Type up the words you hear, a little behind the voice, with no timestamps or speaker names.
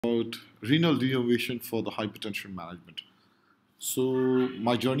About renal denervation for the hypertension management. So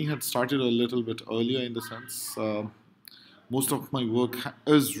my journey had started a little bit earlier in the sense most of my work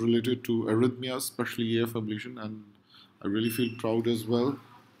is related to arrhythmias, especially AF ablation, and I really feel proud as well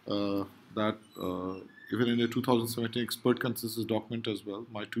that even in the 2017 expert consensus document as well,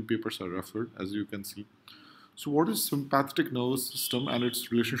 my two papers are referred, as you can see. So what is sympathetic nervous system and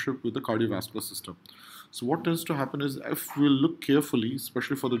its relationship with the cardiovascular system? So what tends to happen is if we look carefully,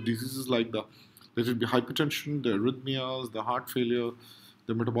 especially for the diseases like let it be hypertension, the arrhythmias, the heart failure,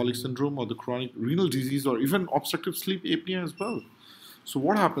 the metabolic syndrome, or the chronic renal disease, or even obstructive sleep apnea as well. So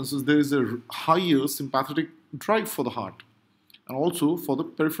what happens is there is a higher sympathetic drive for the heart and also for the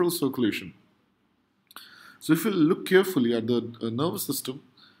peripheral circulation. So if you look carefully at the nervous system,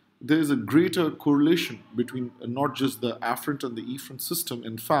 there is a greater correlation between not just the afferent and the efferent system.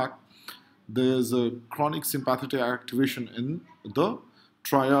 In fact, there is a chronic sympathetic activation in the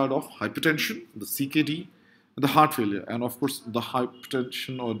triad of hypertension, the CKD, and the heart failure. And of course, the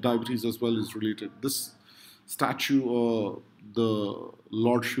hypertension or diabetes as well is related. This statue or the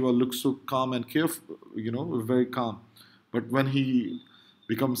Lord Shiva looks so calm and careful, very calm. But when he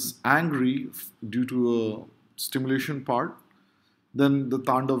becomes angry due to a stimulation part, then the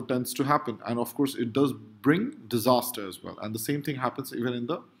Tandav tends to happen. And of course, it does bring disaster as well. And the same thing happens even in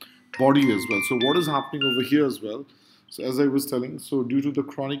the body as well. So what is happening over here as well? So as I was telling, so due to the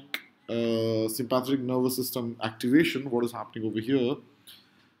chronic sympathetic nervous system activation, what is happening over here?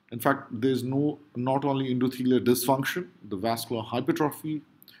 In fact, there's not only endothelial dysfunction, the vascular hypertrophy,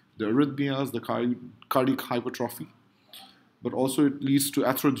 the arrhythmias, the cardiac hypertrophy, but also it leads to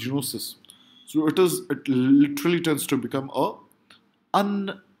atherogenosis. So it literally tends to become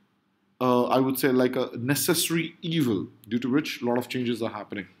I would say like a necessary evil due to which a lot of changes are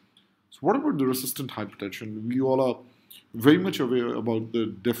happening. So what about the resistant hypertension? We all are very much aware about the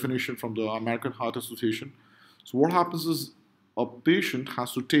definition from the American Heart Association. So what happens is a patient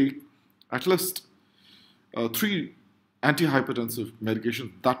has to take at least 3 antihypertensive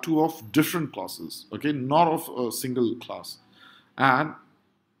medications, that too of different classes, okay, not of a single class. And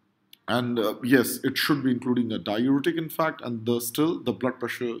yes, it should be including a diuretic, in fact, and still the blood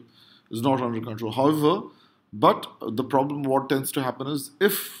pressure is not under control. However, but the problem what tends to happen is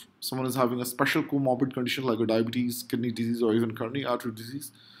if someone is having a special comorbid condition like a diabetes, kidney disease, or even coronary artery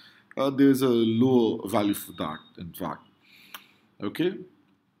disease, there is a lower value for that, in fact. Okay,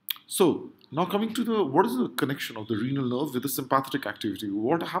 so now coming to what is the connection of the renal nerve with the sympathetic activity?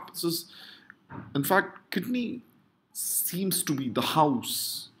 What happens is, in fact, kidney seems to be the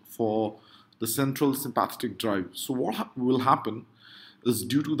house for the central sympathetic drive. So what will happen is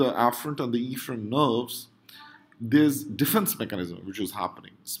due to the afferent and the efferent nerves, there's defense mechanism which is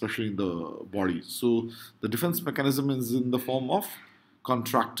happening, especially in the body. So the defense mechanism is in the form of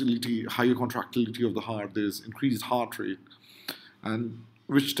contractility, higher contractility of the heart. There's increased heart rate, and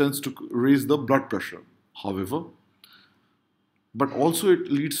which tends to raise the blood pressure. However, but also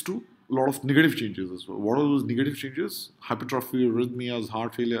it leads to a lot of negative changes as well. What are those negative changes? Hypertrophy, arrhythmias,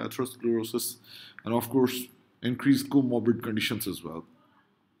 heart failure, atherosclerosis, and of course, increased comorbid conditions as well.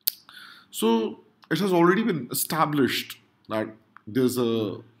 So it has already been established that there's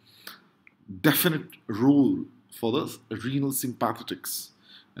a definite role for the renal sympathetics,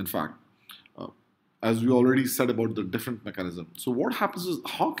 in fact, as we already said about the different mechanism. So what happens is,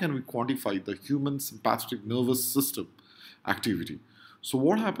 how can we quantify the human sympathetic nervous system activity? So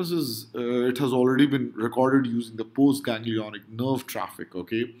what happens is it has already been recorded using the postganglionic nerve traffic,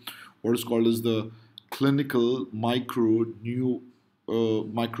 okay? What is called as the clinical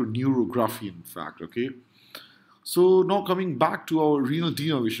microneurography, in fact, okay? So now coming back to our renal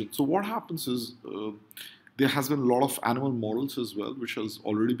denervation. So what happens is there has been a lot of animal models as well, which has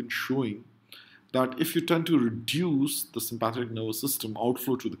already been showing that if you tend to reduce the sympathetic nervous system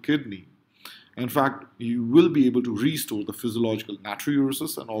outflow to the kidney, in fact, you will be able to restore the physiological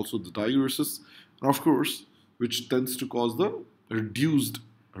natriuresis and also the diuresis, and of course, which tends to cause the reduced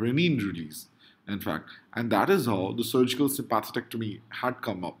renin release, in fact. And that is how the surgical sympathectomy had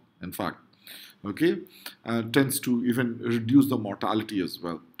come up, in fact, okay, and tends to even reduce the mortality as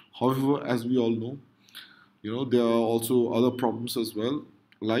well. However, as we all know, there are also other problems as well,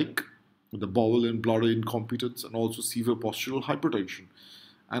 like the bowel and bladder incompetence and also severe postural hypertension.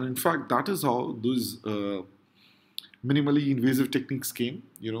 And in fact, that is how those minimally invasive techniques came,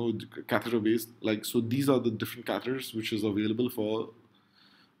 catheter-based. So these are the different catheters which is available for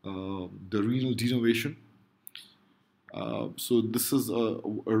the renal denervation. So this is a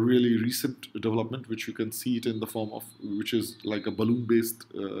really recent development, which you can see it in the form of, which is like a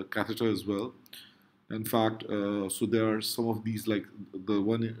balloon-based catheter as well. In fact, so there are some of these, like the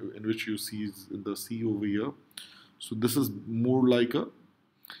one in which you see is in the C over here. So this is more like a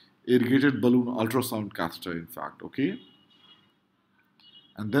irrigated balloon ultrasound catheter, in fact, okay.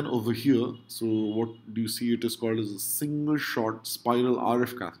 And then over here, so what do you see? It is called as a single shot spiral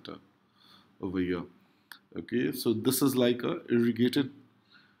RF catheter over here. Okay, so this is like a irrigated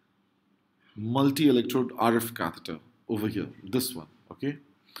multi-electrode RF catheter over here, this one, okay.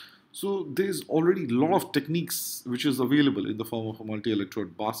 So there's already a lot of techniques which is available in the form of a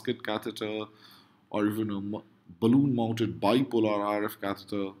multi-electrode basket catheter or even a balloon-mounted bipolar RF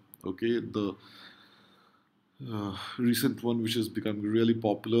catheter, okay. The recent one which has become really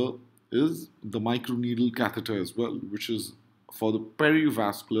popular is the microneedle catheter as well, which is for the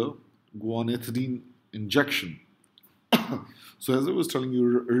perivascular guanethidine injection. So as I was telling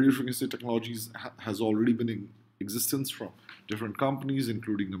you, radiofrequency technologies has already been in existence from different companies,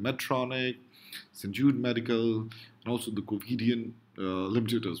 including the Medtronic, St. Jude Medical, and also the Covidian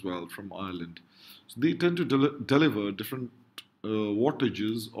Limited as well from Ireland. So they tend to deliver different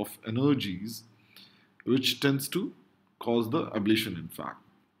wattages of energies, which tends to cause the ablation, in fact.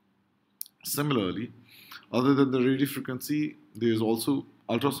 Similarly, other than the radiofrequency, there is also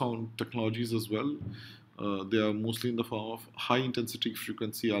ultrasound technologies as well. They are mostly in the form of high intensity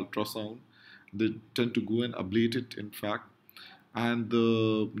frequency ultrasound. They tend to go and ablate it, in fact. And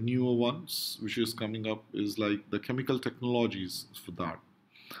the newer ones, which is coming up, is like the chemical technologies for that.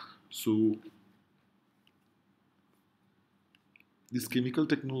 So these chemical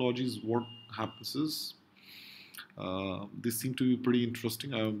technologies, what happens is, they seem to be pretty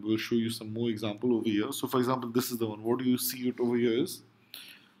interesting. I will show you some more example over here. So for example, this is the one. What do you see it over here is,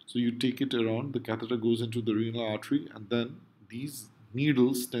 so you take it around, the catheter goes into the renal artery, and then these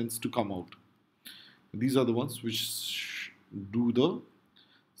needles tends to come out. These are the ones which do the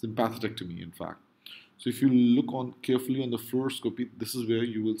sympathectomy, in fact. So if you look on carefully on the fluoroscopy, this is where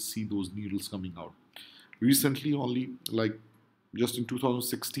you will see those needles coming out. Recently, only like just in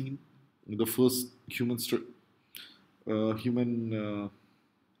 2016, the first human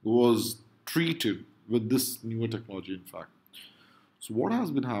was treated with this newer technology, in fact. So what has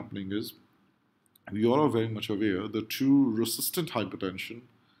been happening is, we all are very much aware that true resistant hypertension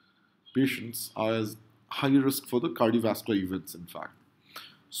patients are as high risk for the cardiovascular events, in fact.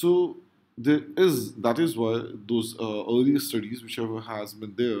 So that is why those earlier studies, whichever has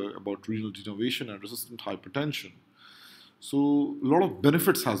been there about renal denervation and resistant hypertension, so a lot of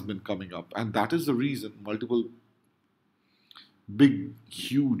benefits has been coming up, and that is the reason multiple big,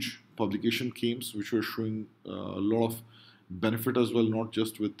 huge publication came which were showing a lot of benefit as well, not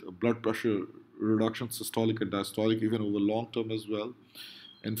just with blood pressure reduction, systolic and diastolic, even over long term as well.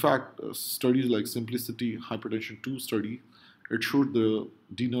 In fact, studies like Simplicity Hypertension 2 study, it showed the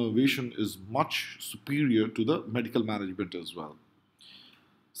denervation is much superior to the medical management as well.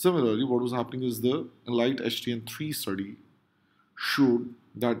 Similarly, what was happening is the Light HTN 3 study showed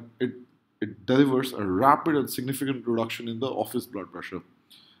that it delivers a rapid and significant reduction in the office blood pressure,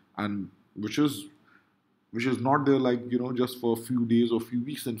 and which is not there like just for a few days or few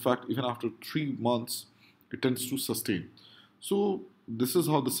weeks. In fact, even after 3 months, it tends to sustain. So this is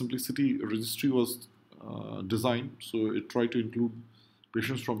how the Simplicity registry was designed. So it tried to include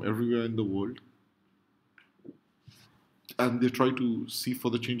patients from everywhere in the world, and they try to see for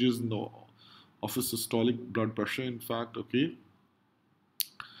the changes in the office systolic blood pressure, in fact, okay.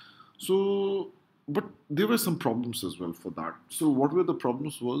 So, but there were some problems as well for that. So what were the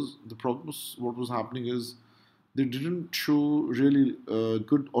problems was, what was happening is, they didn't show really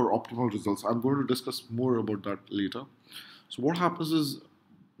good or optimal results. I'm going to discuss more about that later. So what happens is,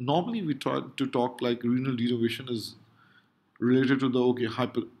 normally we try to talk like renal denervation is related to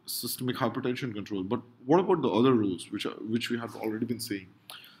the systemic hypertension control. But what about the other roles which we have already been saying?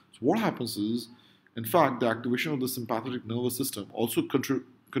 So what happens is, in fact, the activation of the sympathetic nervous system also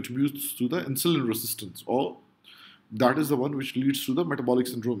contributes to the insulin resistance, or that is the one which leads to the metabolic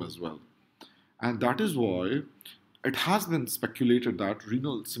syndrome as well. And that is why it has been speculated that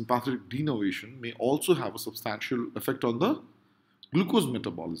renal sympathetic denervation may also have a substantial effect on the glucose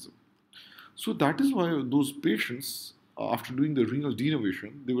metabolism. So that is why those patients, after doing the renal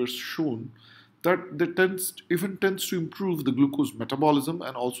denervation, they were shown that they tends to improve the glucose metabolism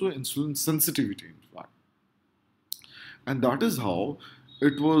and also insulin sensitivity, in fact. And that is how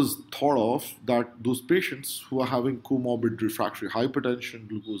it was thought of that those patients who are having comorbid refractory hypertension,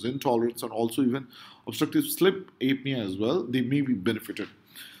 glucose intolerance, and also even obstructive sleep apnea as well, they may be benefited.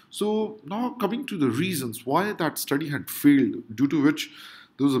 So now coming to the reasons why that study had failed, due to which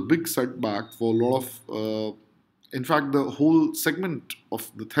there was a big setback for a lot of in fact, the whole segment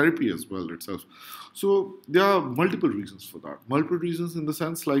of the therapy as well itself. So there are multiple reasons for that. Multiple reasons in the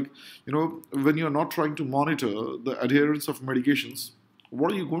sense like, when you're not trying to monitor the adherence of medications,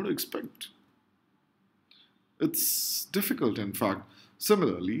 what are you going to expect? It's difficult, in fact.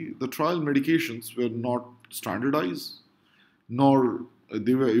 Similarly, the trial medications were not standardized, nor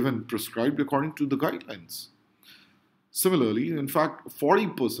they were even prescribed according to the guidelines. Similarly, in fact,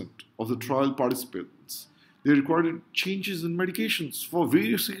 40% of the trial participants, they required changes in medications for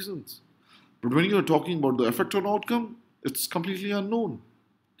various reasons. But when you're talking about the effect on outcome, it's completely unknown.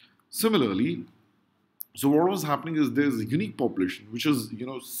 Similarly, so what was happening is there's a unique population which is,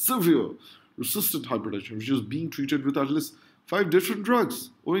 severe resistant hypertension, which is being treated with at least 5 different drugs,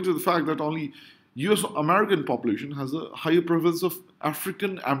 owing to the fact that only US American population has a higher prevalence of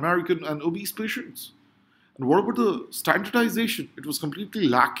African American and obese patients. And what about the standardization? It was completely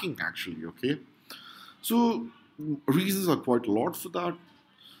lacking, actually, okay? So, reasons are quite a lot for that.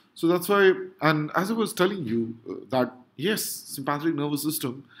 So that's why, and as I was telling you, that yes, sympathetic nervous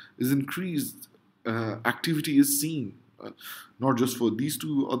system is increased, activity is seen, not just for these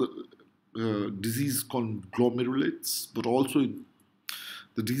two other diseases called glomerulates, but also in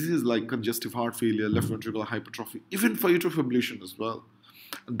the diseases like congestive heart failure, left ventricular hypertrophy, even for atrial fibrillation as well.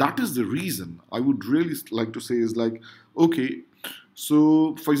 And that is the reason I would really like to say is like, okay,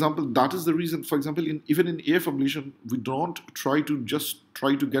 so for example, that is the reason, for example, even in AF ablation, we don't try to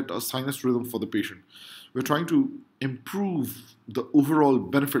get a sinus rhythm for the patient. We're trying to improve the overall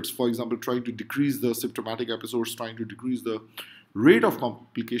benefits, for example, trying to decrease the symptomatic episodes, trying to decrease the rate of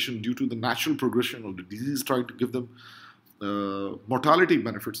complication due to the natural progression of the disease, trying to give them mortality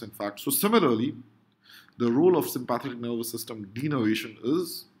benefits, in fact. So similarly, the role of sympathetic nervous system denervation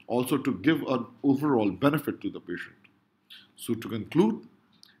is also to give an overall benefit to the patient. So to conclude,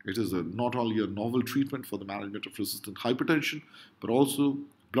 it is not only a novel treatment for the management of resistant hypertension, but also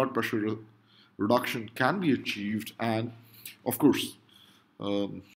blood pressure reduction can be achieved, and of course,